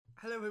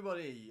Hello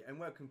everybody and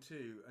welcome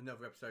to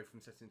another episode from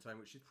Setting Time,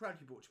 which is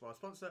proudly brought to you by our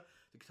sponsor,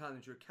 the Guitar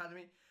Ninja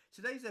Academy.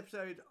 Today's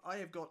episode I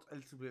have got a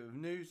little bit of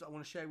news I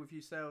want to share with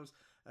yourselves,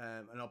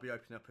 and I'll be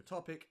opening up a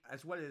topic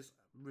as well as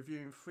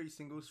reviewing 3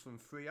 singles from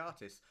 3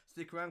 artists.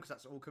 Stick around because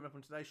that's all coming up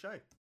on today's show.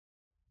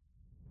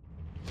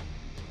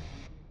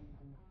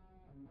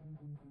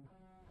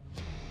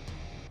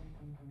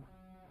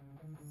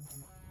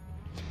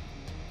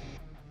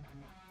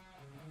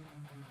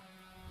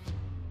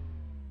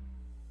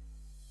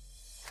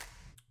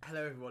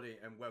 Hello everybody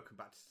and welcome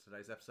back to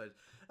today's episode.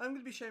 I'm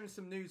going to be sharing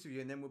some news with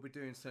you and then we'll be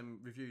doing some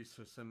reviews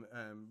for some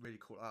really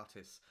cool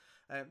artists.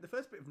 The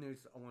first bit of news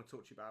that I want to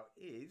talk to you about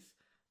is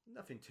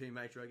nothing too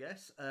major, I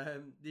guess.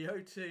 The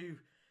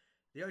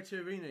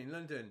O2 Arena in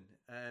London,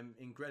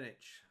 in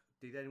Greenwich.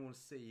 Did anyone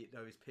see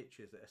those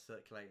pictures that are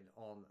circulating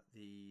on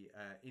the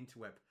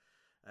interweb?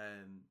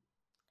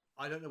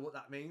 I don't know what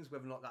that means,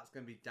 whether or not that's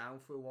going to be down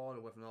for a while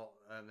or whether or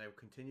not they'll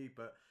continue,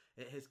 but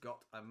it has got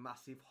a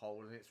massive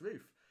hole in its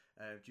roof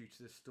due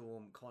to the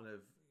storm kind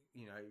of,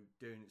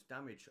 doing its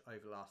damage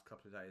over the last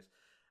couple of days.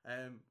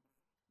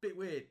 Bit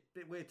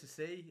weird to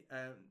see.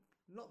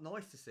 Not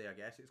nice to see, I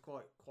guess. It's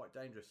quite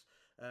dangerous.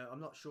 I'm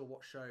not sure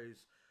what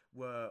shows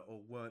were or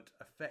weren't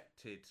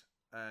affected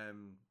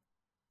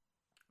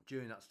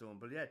during that storm,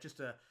 but yeah,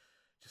 just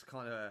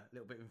kind of a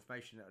little bit of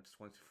information that I just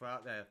wanted to throw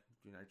out there,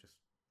 just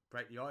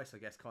break the ice, I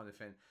guess, kind of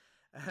thing.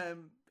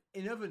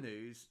 In other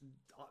news,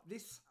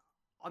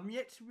 I'm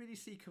yet to really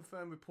see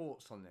confirmed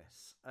reports on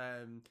this.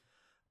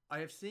 I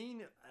have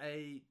seen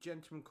a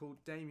gentleman called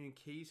Damien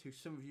Keys, who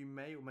some of you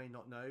may or may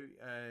not know.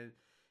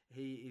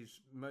 He is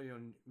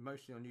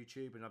mostly on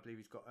YouTube, and I believe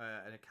he's got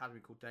an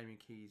academy called Damien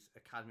Keys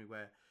Academy,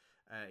 where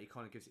he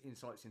kind of gives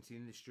insights into the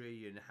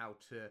industry and how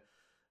to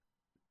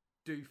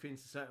do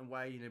things a certain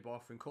way, by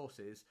offering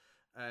courses.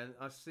 And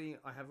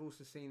I have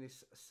also seen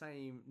this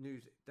same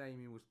news that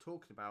Damien was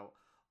talking about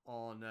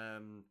on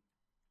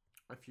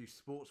a few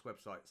sports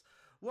websites.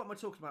 What am I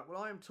talking about?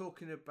 Well, I am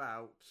talking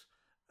about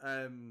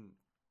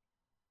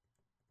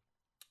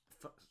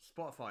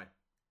Spotify.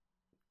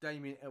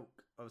 Damien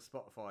Elk of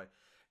Spotify.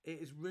 It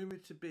is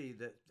rumoured to be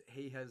that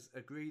he has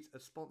agreed a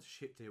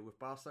sponsorship deal with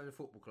Barcelona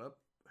Football Club,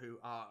 who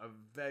are a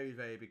very,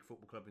 very big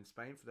football club in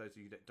Spain, for those of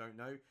you that don't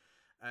know.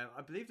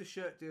 I believe the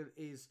shirt deal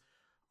is,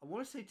 I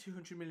want to say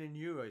 200 million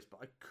euros, but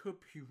I could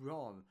be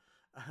wrong.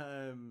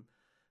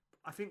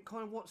 I think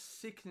kind of what's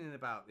sickening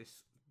about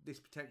this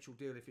potential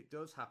deal, if it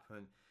does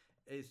happen,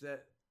 is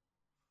that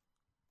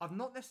I've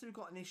not necessarily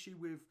got an issue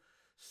with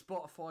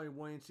Spotify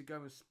wanting to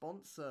go and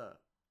sponsor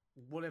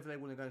whatever they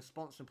want to go and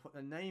sponsor and put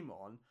their name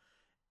on.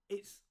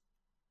 It's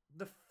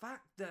the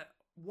fact that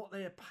what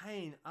they are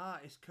paying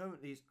artists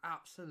currently is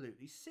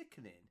absolutely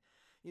sickening.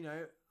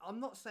 I'm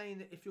not saying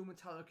that if you're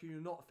Metallica,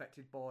 you're not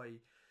affected by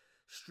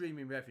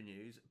streaming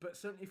revenues, but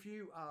certainly if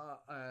you are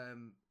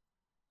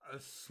a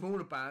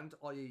smaller band,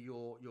 i.e.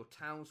 your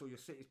towns or your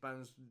cities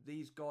bands,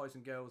 these guys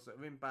and girls that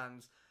are in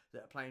bands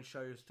that are playing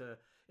shows to,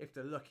 if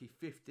they're lucky,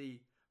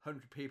 50,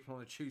 100 people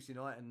on a Tuesday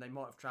night, and they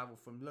might have travelled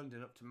from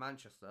London up to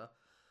Manchester,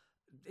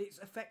 it's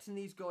affecting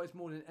these guys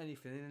more than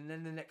anything. And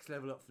then the next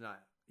level up from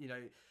that,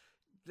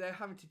 they're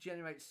having to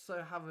generate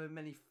however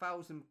many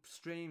thousand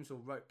streams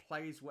or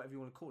plays, whatever you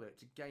want to call it,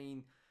 to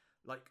gain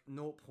like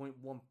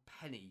 0.1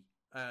 penny.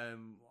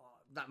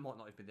 That might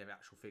not have been their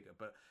actual figure,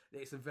 but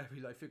it's a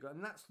very low figure,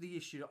 and that's the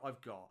issue that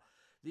I've got.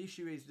 The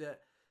issue is that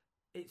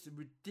it's a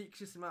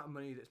ridiculous amount of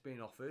money that's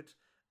being offered.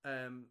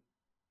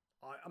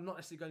 I'm not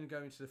necessarily going to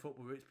go into the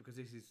football routes because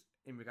this is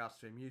in regards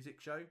to a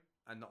music show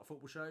and not a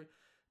football show,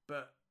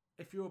 but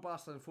if you're a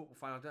Barcelona football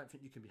fan, I don't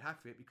think you can be happy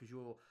with it, because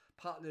you're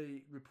part of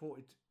the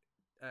reported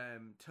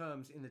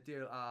terms in the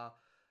deal are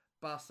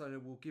Barcelona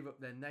will give up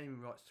their naming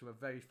rights to a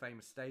very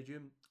famous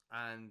stadium,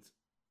 and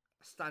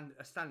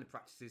a standard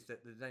practice is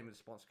that the name of the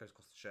sponsor goes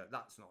across the shirt.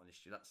 That's not an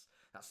issue. That's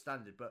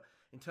standard. But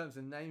in terms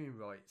of naming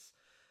rights,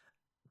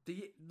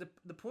 the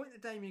point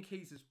that Damien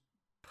Keys has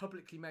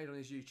publicly made on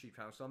his YouTube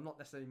channel, so I'm not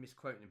necessarily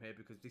misquoting him here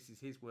because this is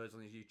his words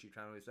on his YouTube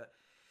channel, is that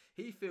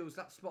he feels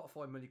that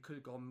Spotify money could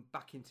have gone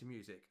back into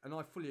music, and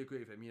I fully agree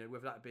with him.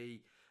 Whether that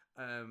be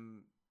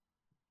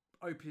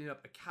opening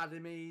up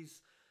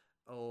academies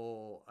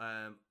or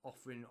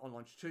offering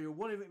online tutorial,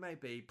 whatever it may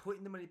be,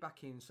 putting the money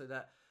back in so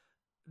that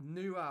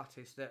new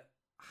artists that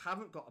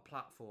haven't got a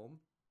platform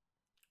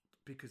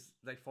because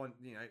they find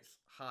it's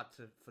hard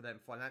for them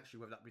financially,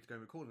 whether that be to go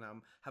and record an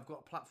album, have got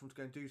a platform to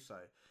go and do so.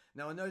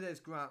 Now I know there's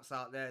grants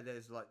out there.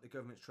 There's like the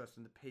Government's Trust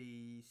and the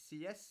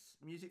PCS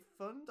Music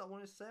Fund, I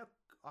want to say.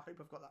 I hope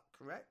I've got that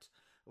correct.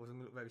 I wasn't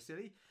going to look very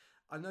silly.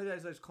 I know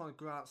there's those kind of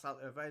grants out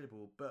there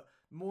available, but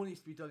more needs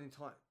to be done in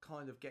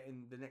kind of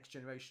getting the next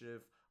generation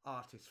of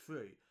artists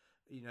through.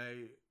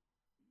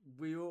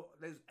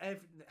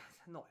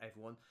 Not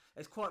everyone.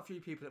 There's quite a few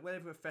people that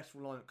whenever a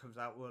festival lineup comes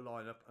out, we'll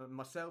line up. And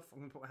myself, I'm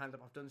going to put my hand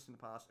up. I've done this in the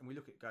past, and we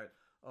look at it going,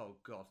 oh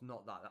God,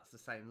 not that. That's the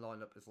same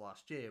lineup as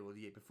last year or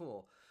the year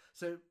before.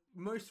 So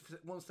most,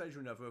 at one stage or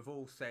another, have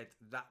all said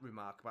that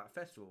remark about a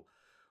festival.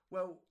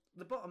 Well,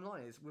 the bottom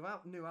line is,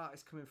 without new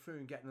artists coming through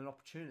and getting an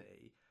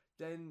opportunity,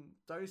 then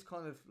those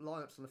kind of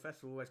lineups on the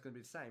festival are always going to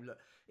be the same. Look,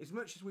 as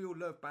much as we all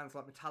love bands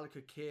like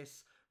Metallica,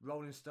 Kiss,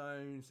 Rolling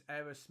Stones,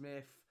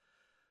 Aerosmith,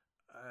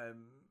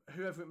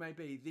 whoever it may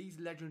be, these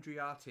legendary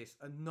artists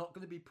are not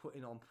going to be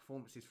putting on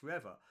performances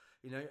forever.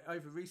 You know,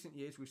 over recent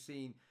years, we've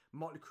seen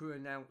Motley Crue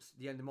announce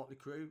the end of Motley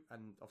Crue,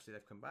 and obviously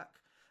they've come back.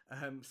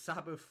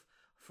 Sabbath,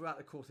 throughout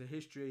the course of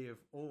history, have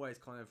always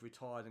kind of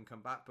retired and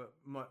come back, but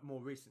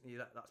more recently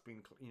that's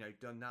been, you know,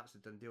 done. Now it's a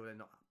done deal. They're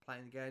not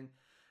playing again.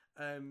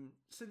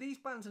 So these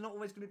bands are not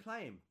always going to be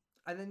playing.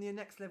 And then the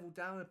next level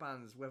down of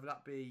bands, whether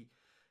that be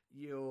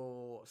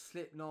your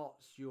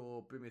Slipknots,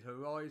 your Bring Me the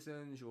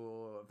Horizons,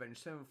 your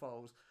Avenged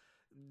Sevenfolds,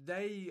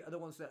 they are the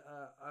ones that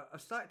are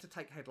starting to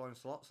take headline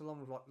slots, along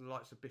with like the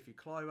likes of Biffy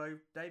Clyro.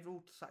 They've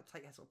all started to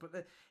take headline slots,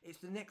 but it's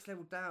the next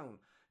level down.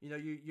 You know,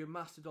 your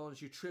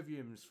Mastodons, your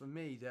Triviums, for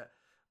me, that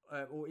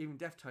or even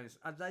Deftones,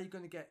 are they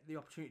going to get the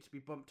opportunity to be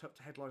bumped up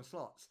to headline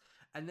slots?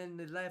 And then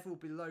the level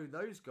below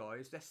those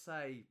guys, let's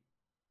say,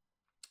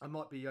 I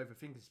might be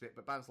overthinking this a bit,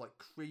 but bands like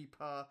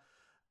Creeper,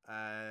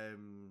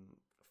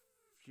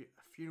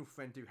 Funeral for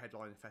Friend do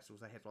headline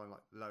festivals. They headline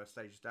like lower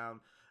stages down.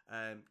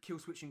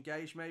 Killswitch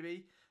Engage,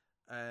 maybe.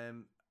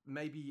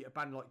 Maybe a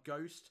band like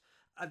Ghost.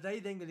 Are they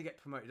then going to get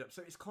promoted up?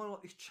 So it's kind of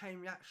like this chain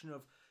reaction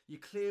of you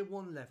clear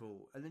one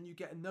level and then you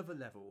get another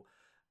level.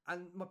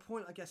 And my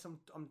point, I guess, I'm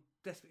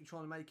desperately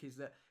trying to make is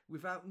that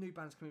without new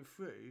bands coming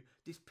through,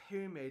 this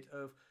pyramid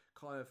of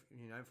kind of,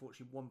 you know,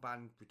 unfortunately one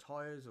band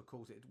retires or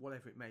calls it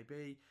whatever it may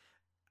be,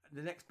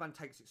 the next band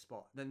takes its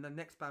spot, then the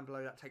next band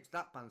below that takes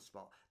that band's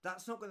spot.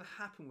 That's not going to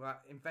happen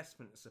without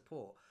investment and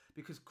support,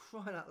 because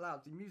crying out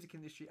loud, the music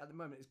industry at the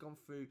moment has gone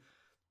through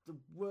the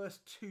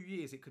worst 2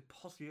 years it could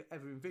possibly have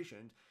ever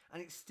envisioned,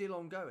 and it's still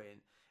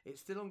ongoing.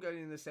 It's still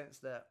ongoing in the sense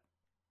that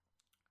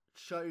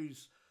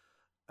shows,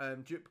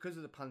 because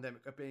of the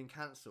pandemic, are being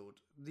cancelled.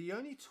 The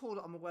only tour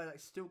that I'm aware that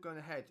is still going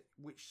ahead,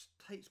 which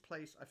takes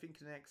place, I think,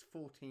 in the next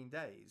 14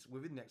 days,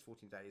 within the next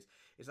 14 days,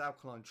 is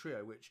Alkaline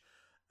Trio, which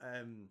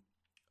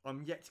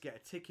I'm yet to get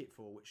a ticket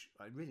for, which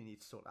I really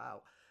need to sort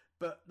out.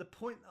 But the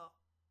point that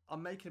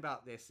I'm making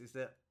about this is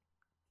that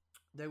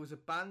there was a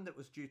band that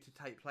was due to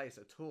take place,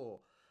 a tour,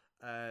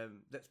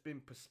 that's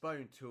been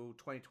postponed till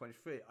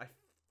 2023. I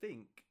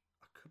think,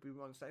 I could be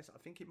wrong saying so, I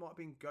think it might have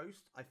been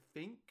Ghost, I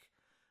think.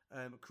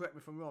 Correct me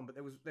if I'm wrong, but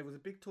there was a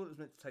big tour that was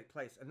meant to take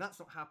place, and that's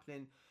not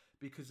happening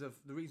because of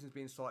the reasons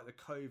being cited, the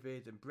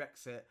COVID and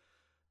Brexit,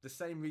 the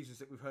same reasons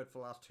that we've heard for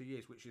the last 2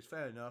 years, which is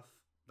fair enough.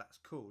 That's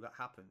cool, that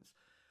happens.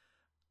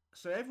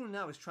 So everyone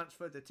now has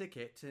transferred their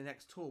ticket to the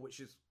next tour, which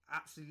is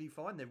absolutely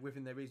fine. They're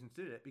within their reason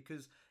to do it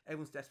because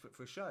everyone's desperate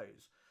for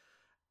shows.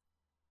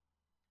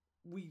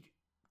 We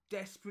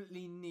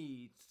desperately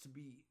need to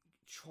be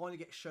trying to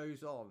get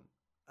shows on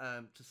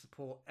to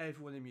support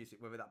everyone in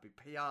music, whether that be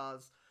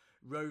PRs,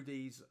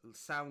 roadies,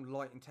 sound,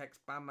 lighting,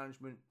 text, band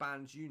management,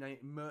 bands, you name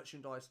it,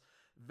 merchandise,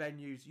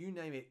 venues, you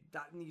name it,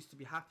 that needs to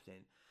be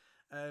happening.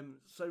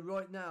 So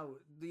right now,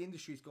 the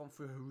industry's gone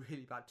through a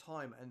really bad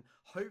time, and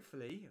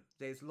hopefully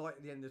there's light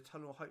at the end of the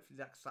tunnel. Hopefully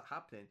that's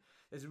happening.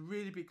 There's a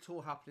really big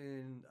tour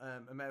happening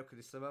in America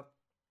this summer.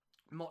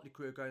 Motley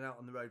Crue are going out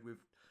on the road with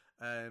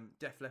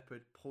Def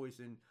Leppard,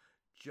 Poison,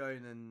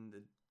 Joan and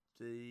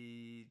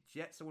the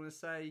Jets, I want to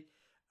say.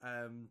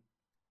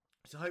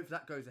 So hopefully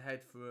that goes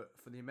ahead for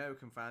the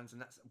American fans,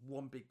 and that's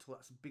one big tour.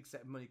 That's a big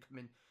set of money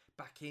coming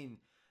back in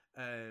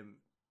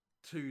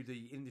to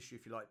the industry,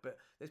 if you like. But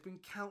there's been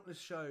countless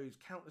shows,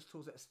 countless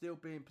tours that are still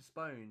being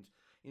postponed.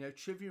 You know,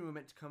 Trivium were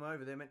meant to come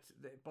over. They're meant to,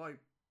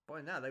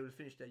 by now they would have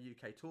finished their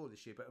UK tour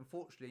this year, but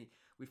unfortunately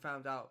we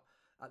found out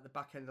at the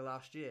back end of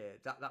last year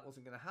that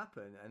wasn't going to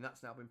happen, and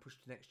that's now been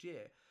pushed to next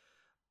year.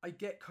 I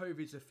get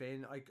COVID's a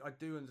thing. I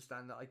do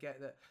understand that. I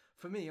get that.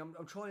 For me, I'm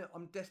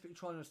desperately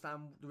trying to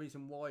understand the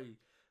reason why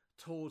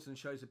tours and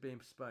shows are being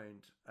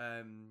postponed.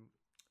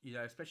 You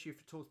know, especially if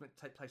the tour's meant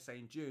to take place, say,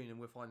 in June, and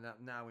we're finding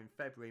out now in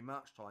February,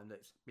 March time that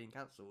it's being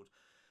cancelled.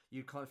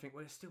 You kind of think,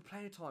 well, there's still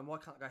plenty of time. Why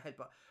can't I go ahead?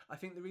 But I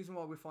think the reason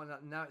why we're finding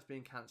out now it's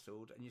being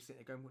cancelled, and you're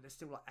sitting there going, well, there's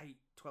still like 8,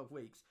 12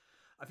 weeks.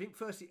 I think,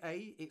 firstly,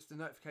 it's the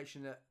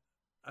notification that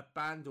a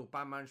band or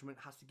band management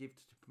has to give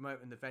to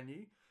promote in the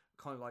venue.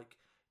 Kind of like,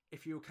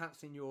 if you're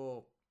cancelling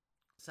your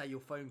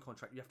phone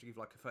contract, you have to give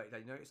like a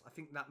 30-day notice. I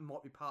think that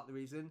might be part of the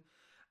reason.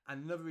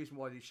 And another reason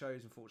why these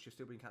shows, unfortunately, are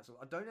still being cancelled.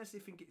 I don't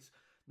necessarily think it's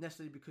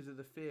necessarily because of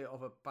the fear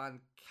of a band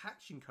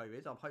catching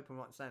COVID. I'm hoping I'm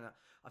right in saying that.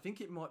 I think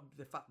it might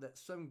be the fact that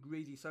some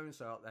greedy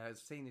so-and-so out there has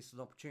seen this as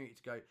an opportunity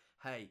to go,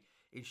 hey,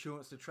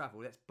 insurance to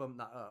travel, let's bump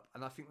that up.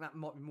 And I think that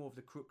might be more of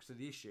the crux of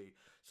the issue.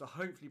 So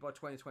hopefully by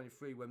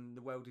 2023, when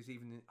the world is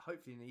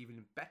hopefully in an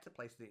even better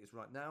place than it is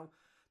right now,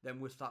 then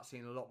we'll start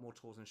seeing a lot more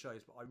tours and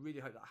shows. But I really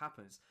hope that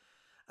happens.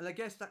 And I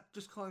guess that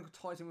just kind of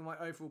ties in with my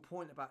overall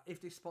point about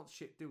if this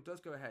sponsorship deal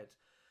does go ahead.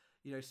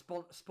 You know,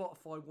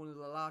 Spotify, one of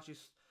the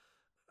largest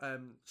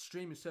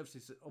streaming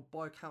services,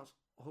 by accounts,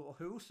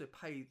 who also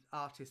pay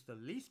artists the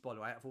least, by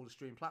the way, out of all the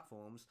streaming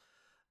platforms,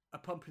 are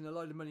pumping a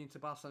load of money into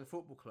Barcelona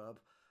Football Club,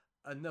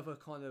 another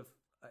kind of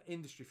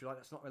industry, if you like,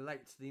 that's not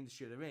related to the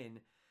industry they're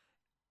in.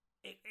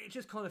 it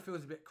just kind of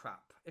feels a bit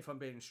crap, if I'm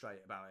being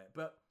straight about it.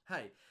 But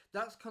hey,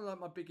 that's kind of like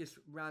my biggest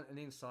rant and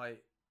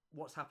insight,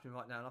 what's happening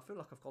right now. And I feel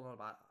like I've gone on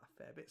about a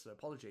fair bit, so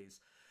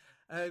apologies.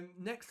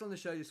 Next on the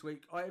show this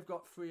week, I've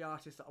got 3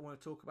 artists that I want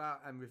to talk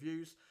about and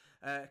reviews.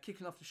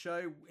 Kicking off the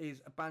show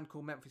is a band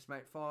called Memphis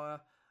Mayfire.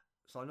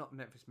 Sorry, not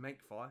Memphis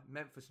Makefire,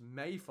 Memphis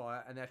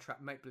Mayfire, and their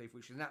track Make Believe,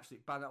 which is an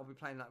absolute band that I'll be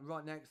playing that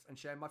right next and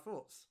sharing my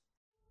thoughts.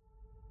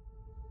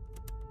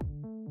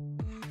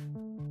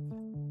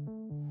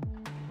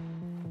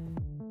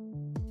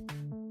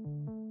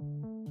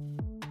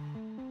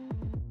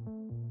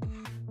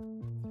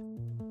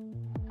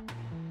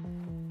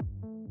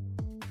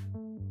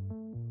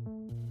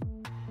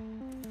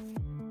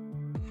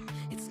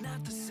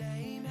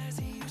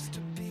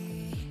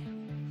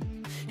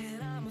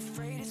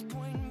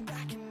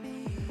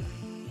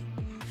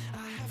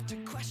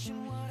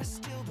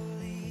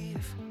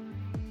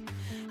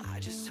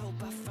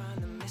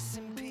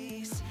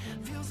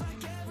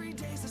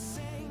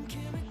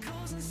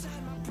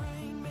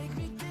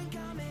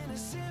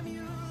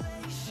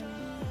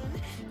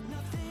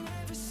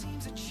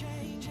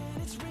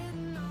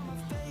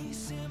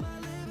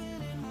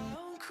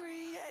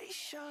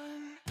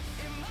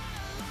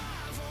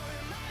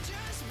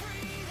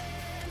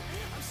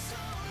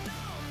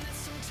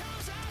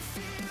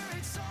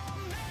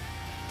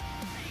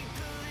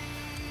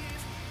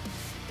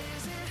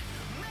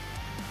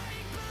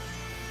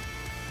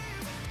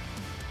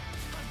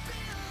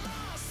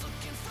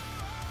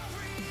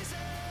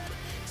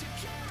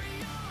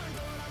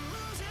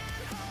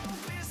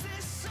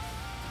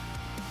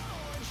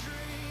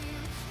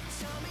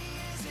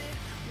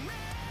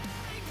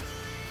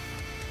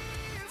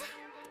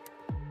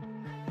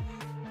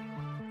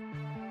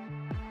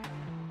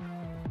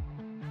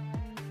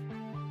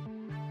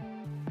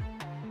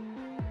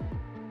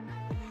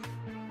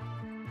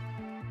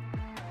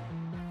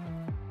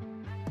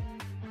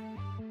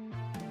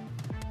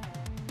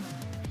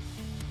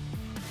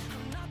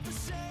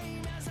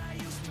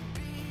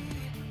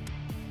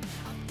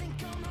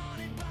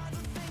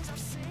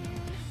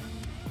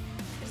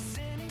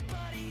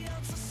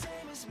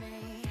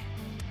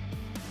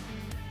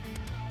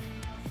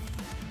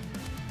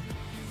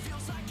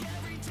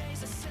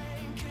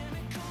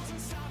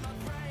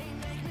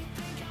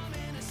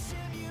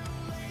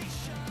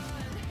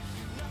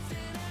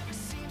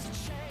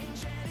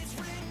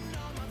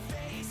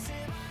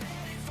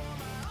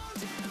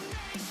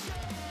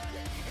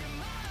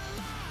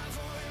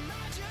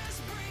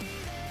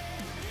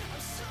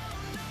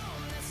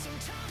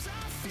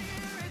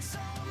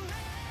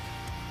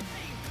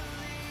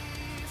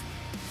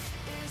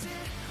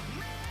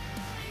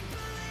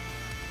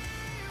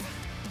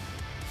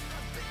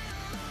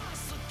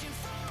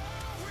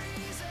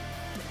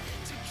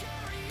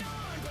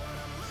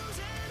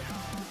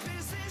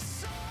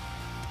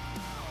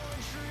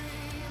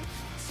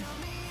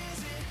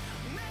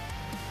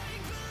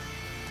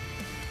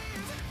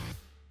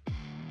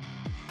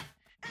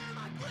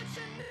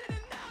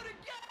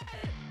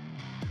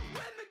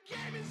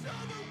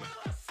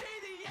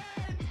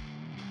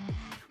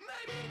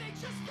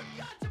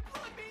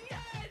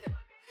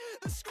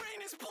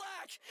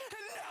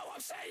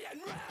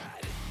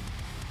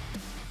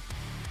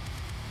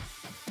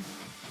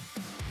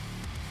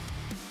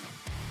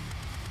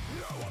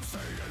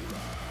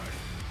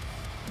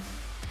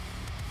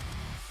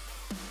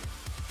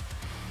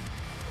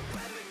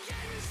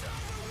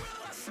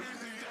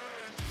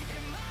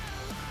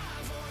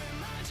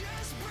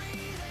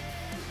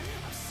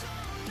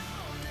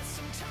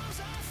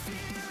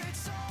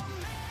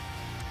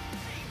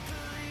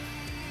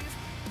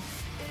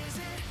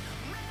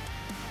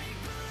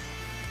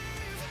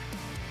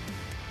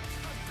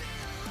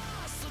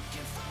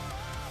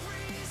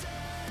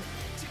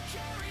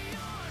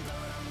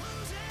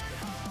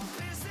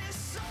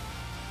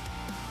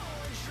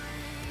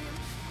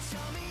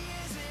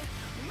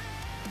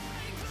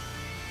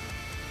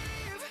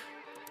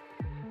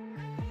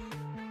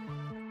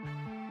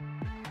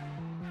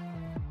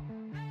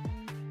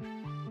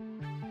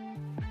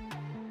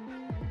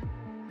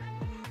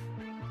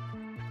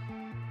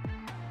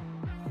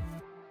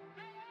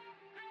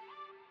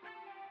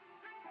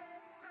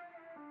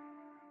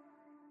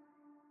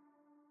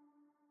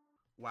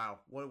 Wow,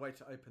 what a way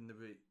to open the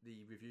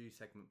review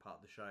segment part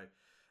of the show.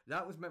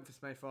 That was Memphis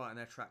Mayfire and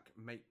their track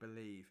Make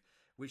Believe,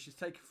 which is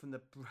taken from the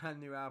brand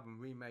new album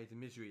Remade in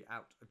Misery,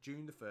 out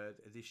June the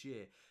 3rd of this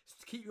year.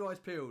 So keep your eyes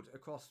peeled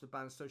across the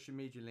band's social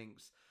media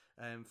links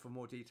for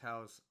more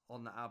details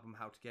on the album,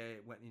 how to get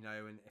it, when you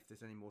know, and if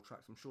there's any more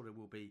tracks. I'm sure there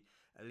will be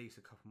at least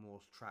a couple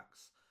more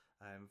tracks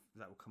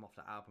that will come off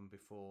the album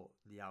before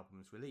the album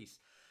is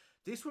released.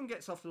 This one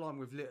gets off the line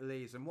with Little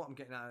Ease, and what I'm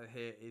getting out of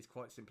here is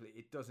quite simply,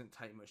 it doesn't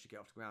take much to get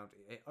off the ground.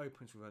 It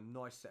opens with a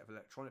nice set of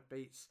electronic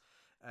beats,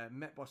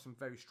 met by some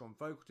very strong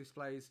vocal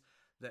displays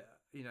that,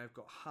 you know, have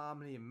got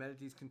harmony and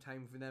melodies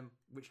contained within them,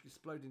 which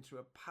explode into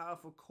a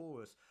powerful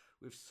chorus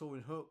with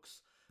soaring hooks,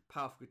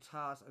 powerful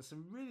guitars, and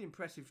some really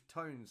impressive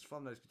tones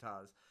from those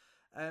guitars.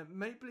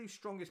 Make Believ's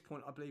strongest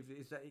point, I believe,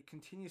 is that it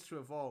continues to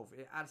evolve.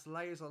 It adds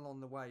layers along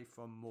the way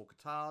from more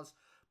guitars,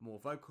 more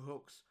vocal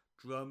hooks,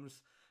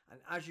 drums, and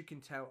as you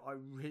can tell, I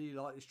really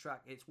like this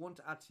track. It's one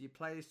to add to your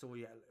playlist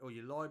or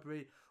your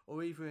library,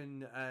 or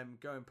even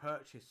go and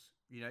purchase,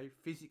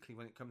 physically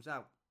when it comes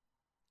out.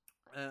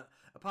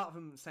 Apart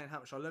from saying how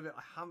much I love it,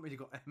 I haven't really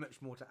got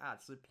much more to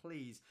add. So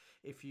please,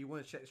 if you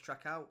want to check this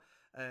track out,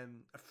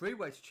 a free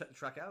way to check the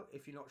track out,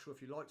 if you're not sure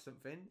if you like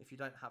something, if you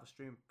don't have a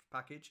stream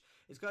package,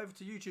 is go over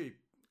to YouTube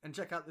and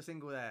check out the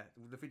single there.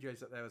 The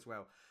video's up there as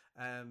well.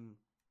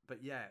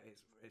 But yeah,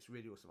 it's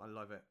really awesome. I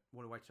love it.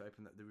 What a way to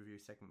open up the review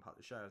segment part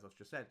of the show, as I've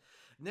just said.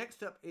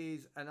 Next up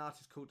is an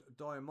artist called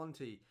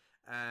Diamante,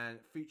 and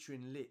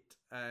featuring Lit,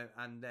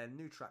 and their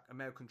new track,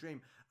 American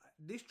Dream.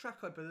 This track,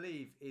 I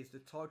believe, is the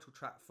title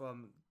track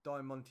from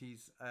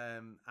Diamante's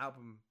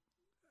album,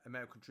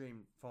 American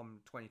Dream, from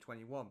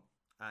 2021.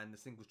 And the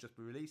single's just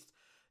been released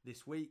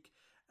this week.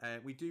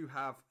 We do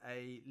have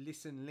a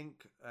listen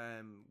link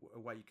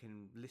where you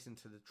can listen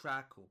to the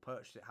track or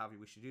purchase it however you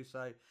wish to do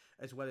so,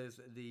 as well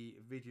as the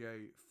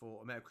video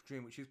for American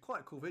Dream, which is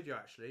quite a cool video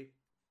actually.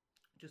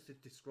 Just to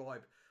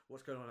describe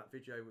what's going on in that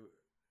video,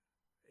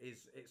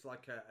 it's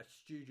like a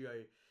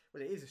studio.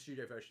 Well, it is a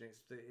studio version.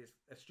 It's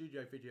a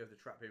studio video of the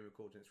track being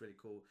recorded. And it's really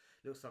cool.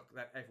 It looks like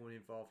that everyone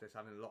involved is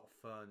having a lot of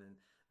fun, and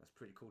that's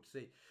pretty cool to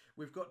see.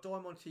 We've got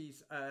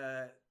Diamante's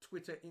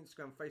Twitter,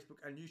 Instagram,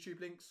 Facebook, and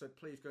YouTube links, so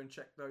please go and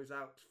check those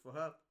out for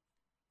her.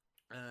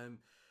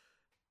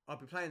 I'll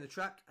be playing the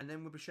track, and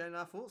then we'll be sharing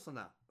our thoughts on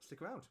that.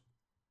 Stick around.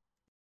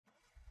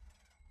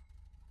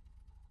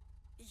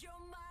 You're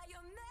my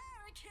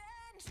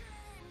American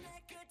dream,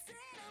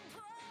 nicotine and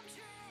palm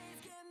trees.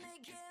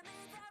 Give me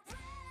that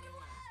red,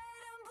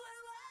 white, and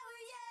blue, oh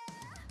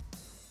yeah.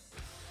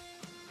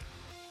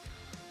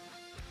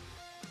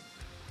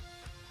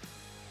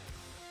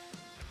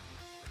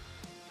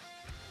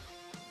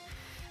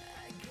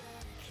 I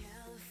got a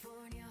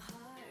California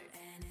heart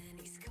and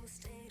an East Coast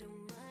state of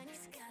mind.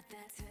 He's got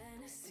that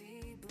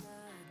Tennessee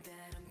blood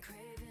that I'm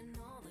craving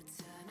all the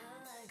time. I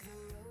like the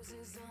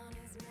roses on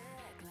his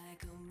neck,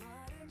 like a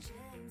modern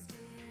James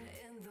Dean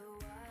in the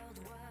wild,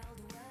 wild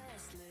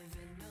west,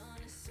 living on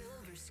a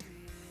silver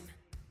screen.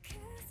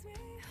 Kiss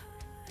me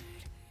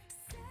hard,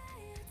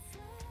 say it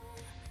slow.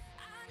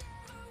 I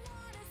never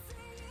wanna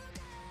see you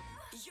go.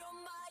 You're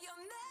my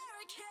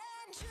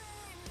American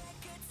dream,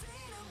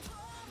 nicotine and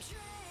palm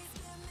trees.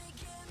 Give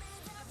me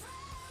that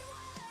red,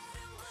 white,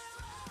 and blue,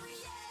 oh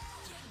yeah.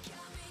 You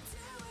got me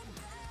doing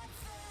bad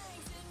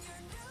things in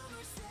your new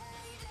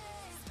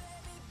Mercedes.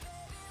 Baby,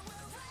 baby,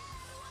 we're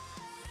red,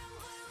 white, and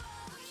blue,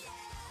 oh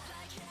yeah.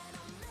 Like an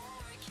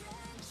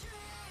American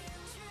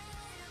dream, dream,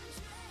 dream.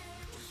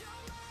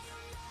 You're my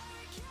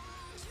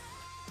American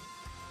dream.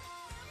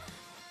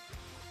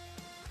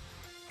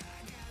 I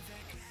got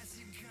that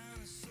classic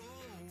kind of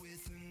soul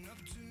with an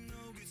up to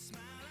no good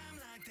smile. I'm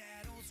like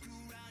that old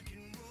school rock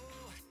and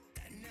roll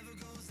that never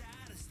goes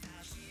out of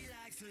style. She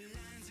likes the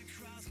lines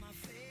across my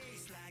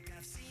face, like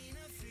I've seen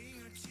a thing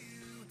or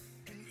two.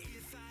 And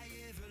if I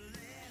ever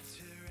left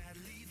her, I'd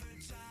leave her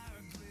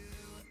dark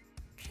blue.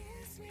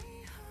 Kiss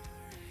me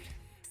hard,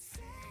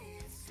 say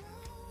it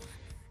slow.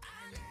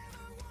 I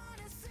never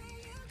wanna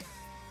see you go.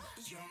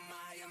 You're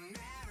my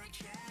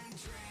American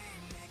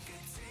dream,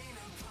 nicotine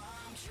and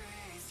palm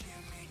trees.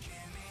 Give me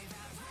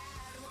that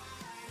red,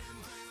 white, and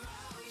blue,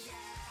 oh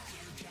yeah.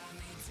 You got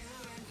me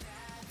doing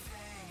bad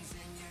things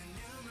in your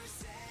new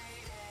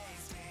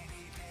Mercedes.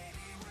 Baby,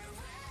 baby, we're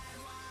red,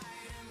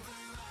 white, and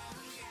blue, oh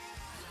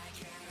yeah.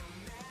 Like an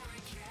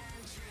American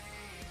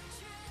dream, dream,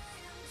 dream.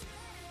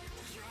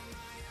 You're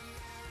my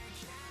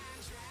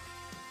American dream.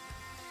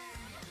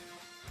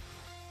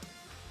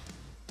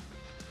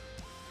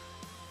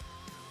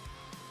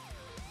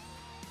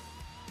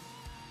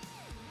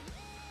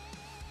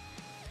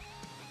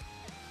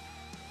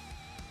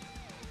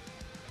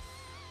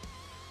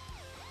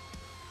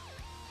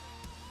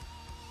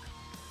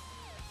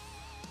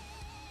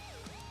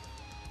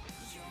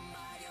 You're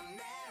my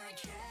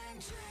American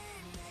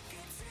dream,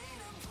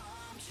 nicotine and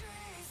palm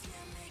trees.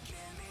 Give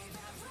me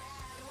that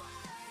red,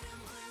 white,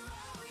 and blue,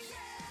 oh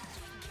yeah.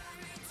 You got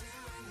me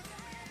doing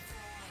bad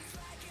things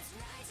like it's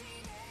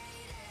 1980.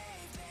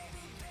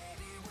 Baby,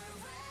 baby, we're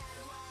red,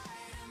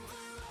 white, and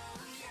blue,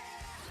 oh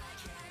yeah.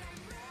 Like an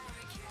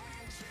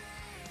American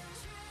dream,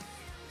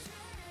 dream,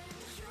 dream.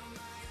 You're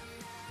my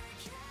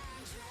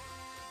American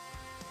dream.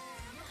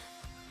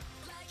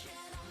 Like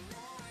an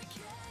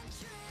American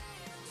dream,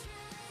 dream,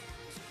 dream.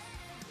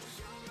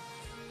 You're my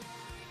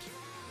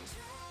American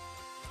dream.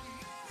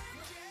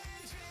 American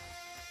dream.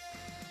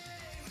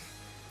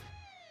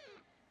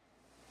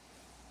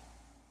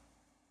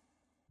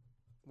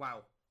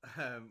 Wow.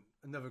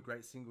 Another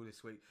great single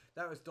this week.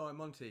 That was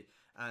Diamante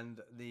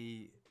and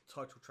the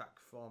title track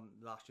from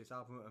last year's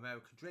album,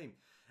 American Dream.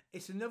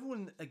 It's another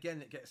one, again,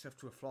 that gets off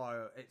to a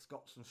flyer. It's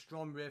got some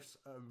strong riffs,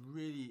 a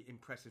really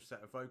impressive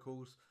set of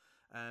vocals.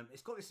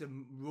 It's got this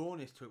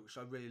rawness to it, which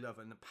I really love,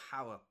 and the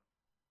power.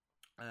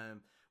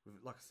 with,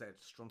 like I said,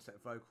 strong set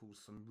of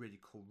vocals, some really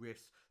cool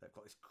riffs. They've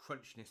got this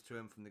crunchiness to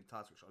them from the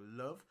guitars, which I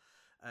love.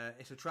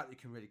 It's a track you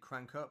can really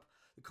crank up.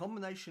 The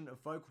combination of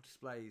vocal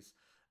displays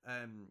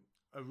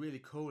are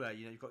really cool there.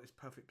 You know, you've got this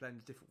perfect blend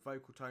of different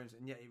vocal tones,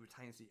 and yet it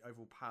retains the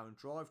overall power and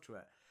drive to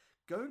it.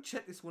 Go and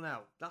check this one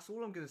out. That's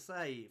all I'm going to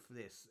say for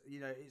this. You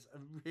know, it's a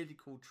really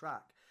cool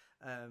track,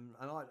 and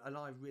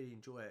I really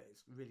enjoy it.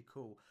 It's really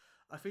cool.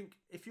 I think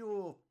if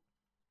you're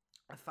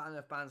a fan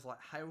of bands like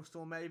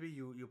Hailstorm, maybe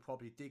you'll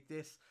probably dig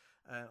this.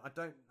 I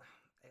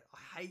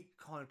hate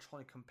kind of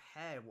trying to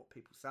compare what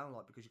people sound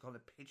like, because you're kind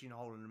of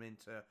pigeonholing them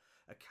into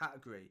a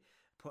category,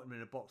 putting them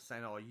in a box,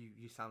 saying, "Oh,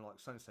 you sound like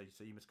so and so,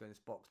 so you must go in this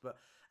box." But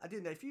I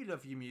didn't know, if you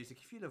love your music,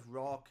 if you love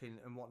rock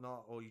and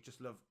whatnot, or you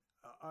just love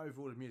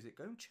overall the music,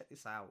 go and check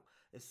this out.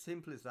 As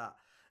simple as that.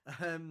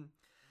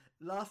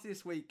 Lastly,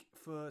 this week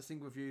for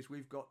single reviews,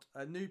 we've got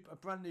a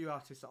brand new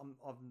artist that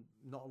I'm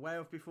not aware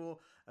of before,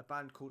 a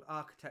band called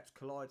Architects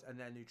Collide, and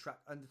their new track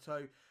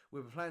Undertow.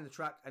 We'll be playing the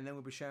track, and then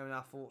we'll be sharing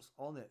our thoughts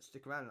on it.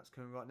 Stick around, that's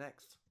coming right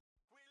next.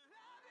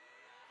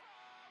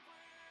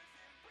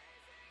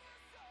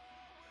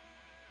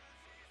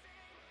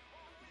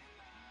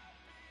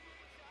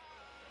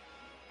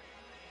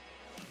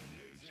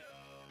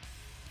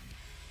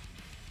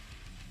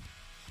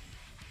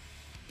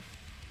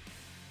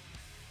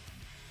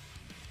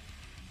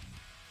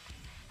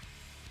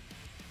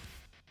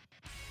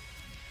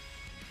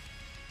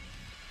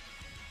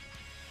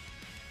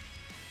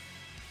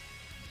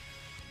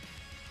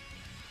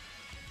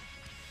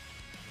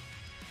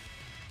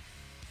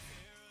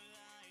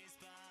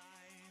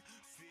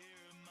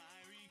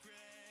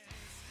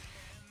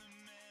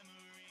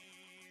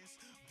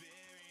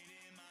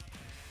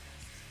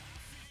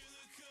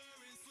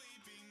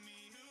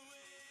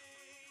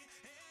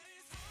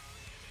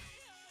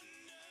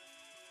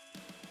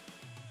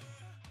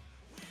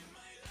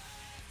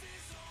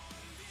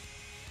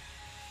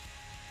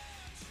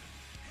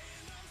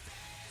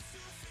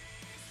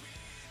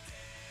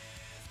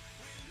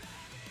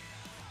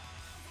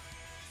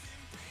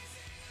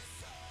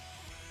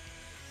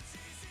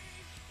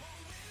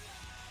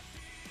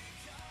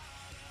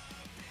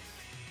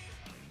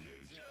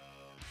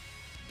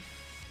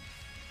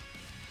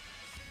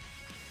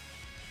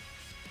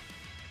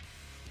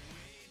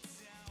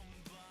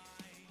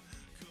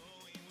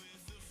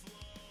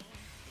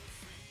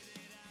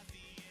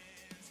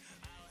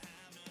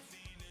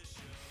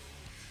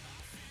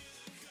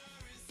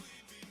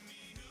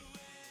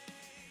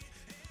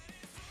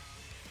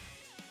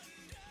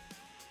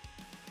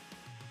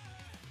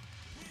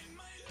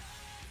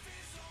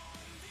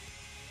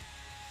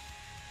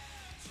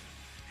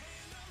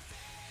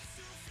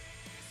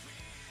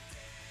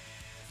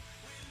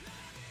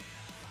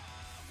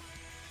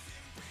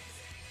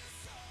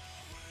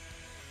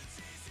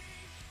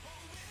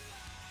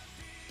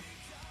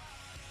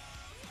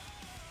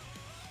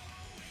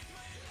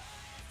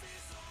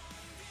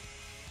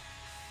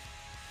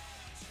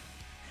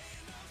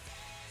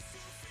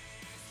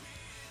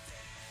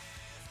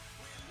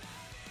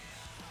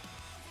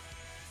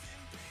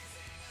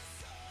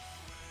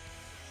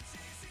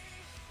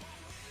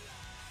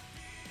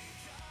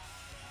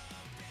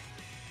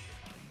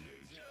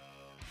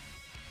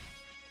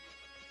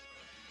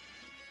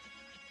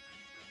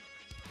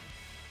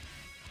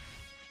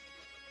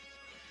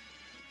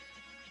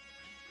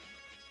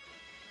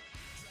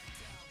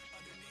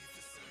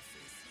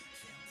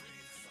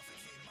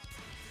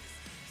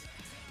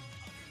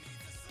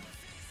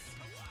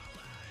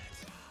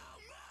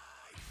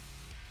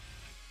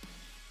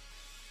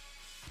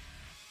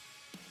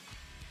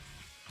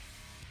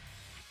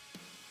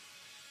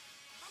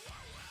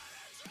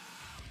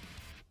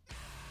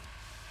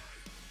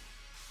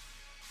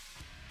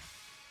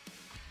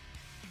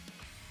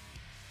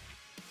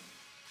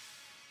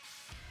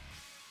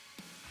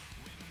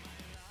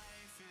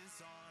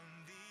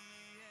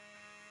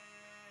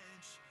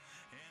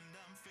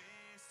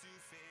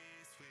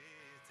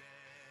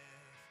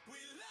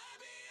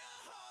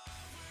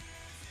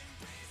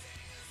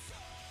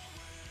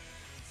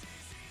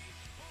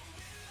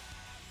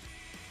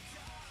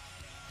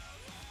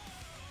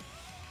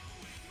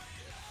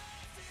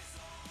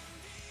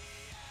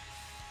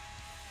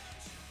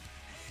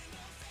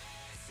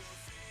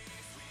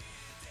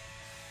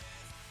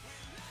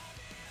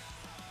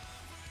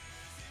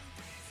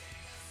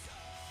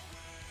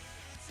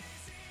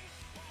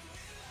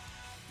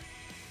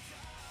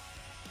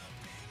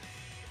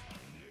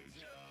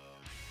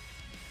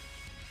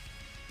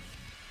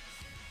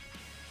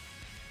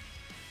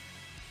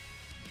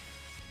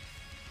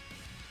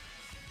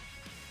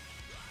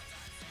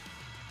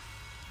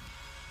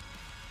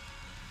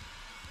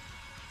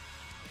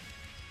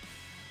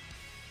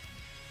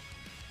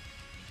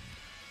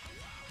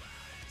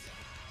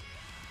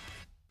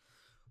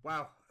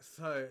 Wow,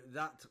 so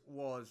that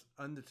was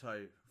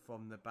Undertow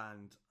from the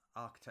band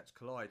Architects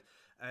Collide.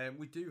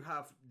 We do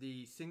have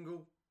the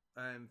single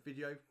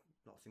video,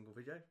 not single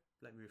video,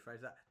 let me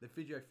rephrase that. The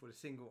video for the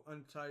single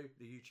Undertow,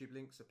 the YouTube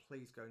link, so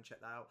please go and check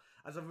that out.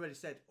 As I've already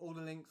said, all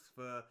the links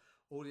for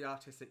all the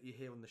artists that you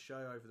hear on the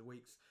show over the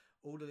weeks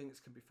All the links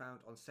can be found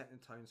on Setting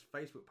the Tone's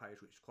Facebook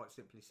page, which is quite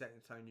simply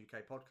Setting the Tone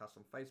UK Podcast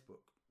on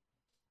Facebook.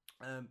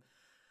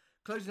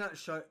 Closing out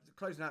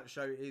the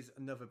show is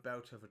another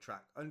belter of a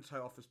track.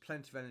 Undertow offers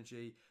plenty of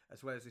energy,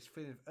 as well as this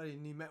feeling of early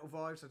new metal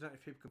vibes. I don't know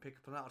if people can pick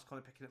up on that. I was kind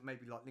of picking up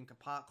maybe like Linkin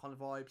Park kind of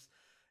vibes,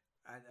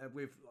 and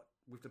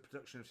with the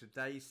production of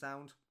today's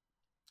sound.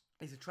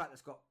 It's a track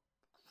that's got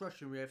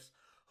crushing riffs,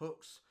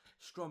 hooks,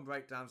 strong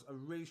breakdowns, a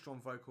really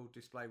strong vocal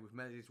display with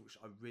melodies, which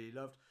I really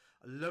loved.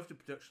 I love the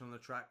production on the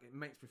track. It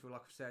makes me feel,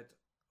 like I've said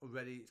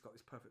already, it's got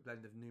this perfect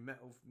blend of new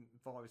metal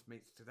vibes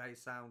meets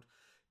today's sound.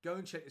 Go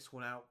and check this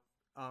one out.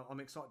 I'm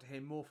excited to hear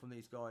more from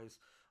these guys.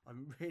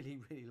 I'm really,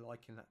 really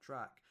liking that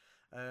track.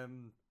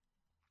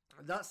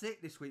 That's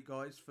it this week,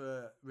 guys,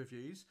 for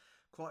reviews.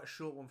 Quite a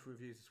short one for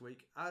reviews this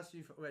week. As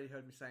you've already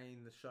heard me say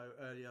in the show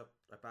earlier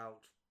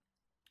about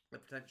the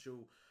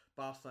potential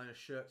Barcelona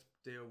shirts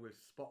deal with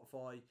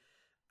Spotify,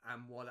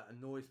 and why that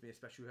annoys me,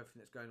 especially with everything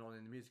that's going on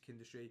in the music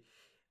industry.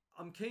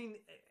 I'm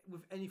keen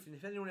with anything.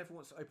 If anyone ever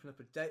wants to open up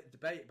a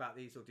debate about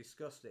these or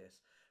discuss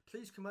this,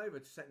 please come over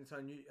to Setting the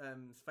Tone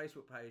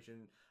Facebook page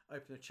and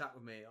open a chat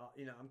with me.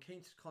 I'm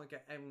keen to kind of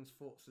get everyone's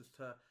thoughts as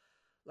to,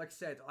 like I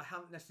said, I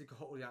haven't necessarily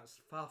got all the answers.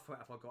 Far from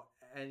it if I've got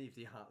any of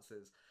the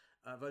answers.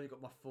 I've only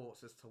got my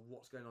thoughts as to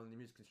what's going on in the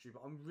music industry,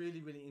 but I'm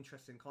really, really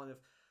interested in kind of,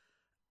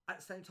 at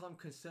the same time,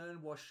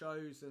 concerned why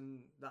shows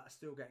and that are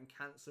still getting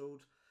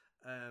cancelled.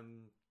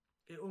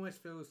 It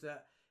almost feels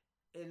that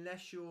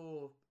unless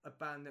you're a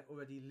band that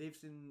already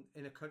lives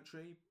in a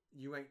country,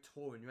 you ain't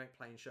touring, you ain't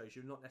playing shows.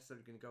 You're not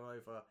necessarily going to go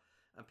over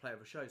and play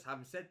other shows.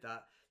 Having said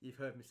that, you've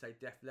heard me say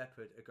Def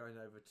Leppard are going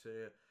over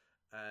to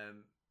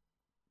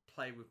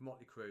play with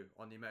Motley Crue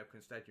on the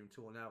American Stadium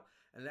tour. Now,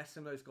 unless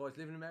some of those guys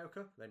live in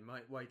America, they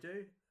might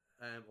do,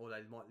 or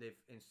they might live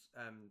in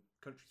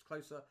countries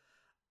closer.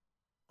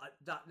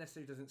 That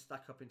necessarily doesn't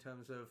stack up in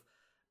terms of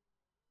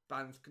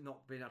bands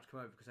not being able to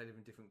come over because they live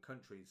in different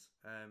countries.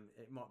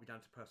 It might be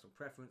down to personal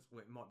preference, or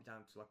it might be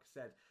down to, like I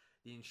said,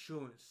 the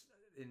insurance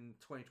in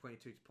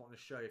 2022 to put on a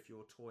show if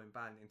you're a touring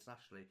band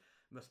internationally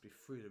must be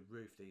through the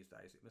roof these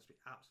days. It must be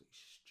absolutely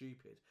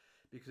stupid,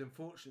 because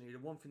unfortunately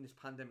the one thing this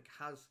pandemic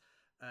has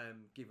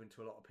given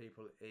to a lot of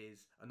people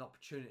is an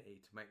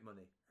opportunity to make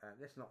money.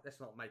 Let's not beat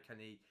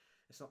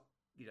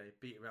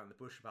around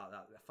the bush about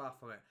that. They're far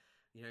from it.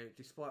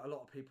 Despite a lot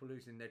of people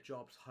losing their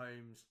jobs,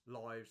 homes,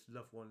 lives,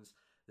 loved ones,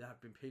 there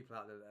have been people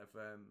out there that have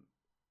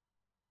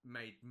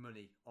made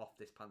money off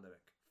this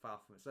pandemic. Far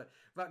from it. So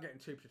without getting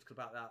too political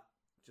about that,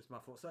 just my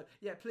thoughts. So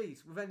yeah,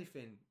 please, with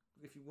anything,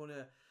 if you want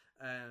to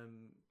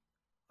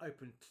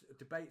open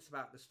debates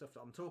about the stuff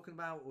that I'm talking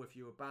about, or if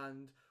you're a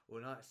band or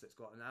an artist that's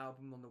got an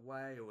album on the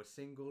way, or a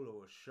single,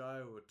 or a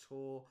show, or a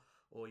tour,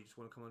 or you just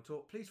want to come and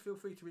talk, please feel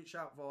free to reach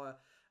out via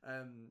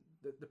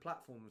the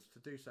platforms to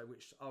do so,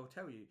 which I'll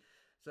tell you.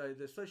 So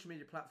the social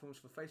media platforms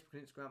for Facebook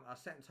and Instagram are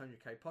Set and Tone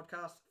UK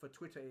Podcast. For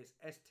Twitter, it's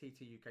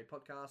STT UK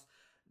Podcast.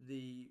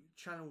 The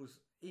channel's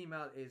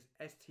email is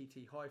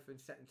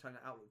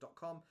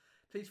stt-setandtone@outlook.com.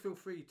 Please feel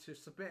free to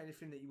submit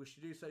anything that you wish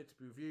to do so, to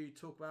be reviewed,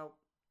 talk about,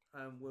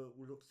 and we'll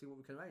look to see what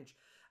we can arrange.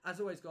 As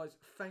always, guys,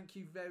 thank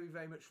you very,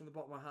 very much from the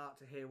bottom of my heart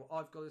to hear what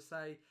I've got to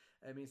say.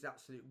 It means the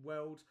absolute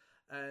world.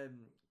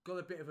 Got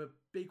a bit of a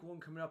big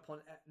one coming up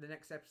on the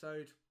next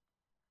episode.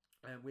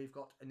 And we've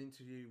got an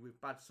interview with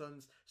Bad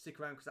Sons. Stick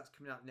around because that's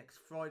coming out next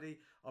Friday.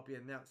 I'll be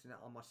announcing that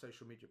on my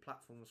social media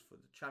platforms for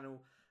the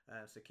channel.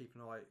 So keep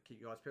your eyes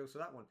peeled for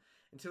that one.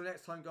 Until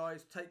next time,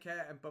 guys, take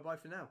care and bye-bye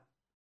for now.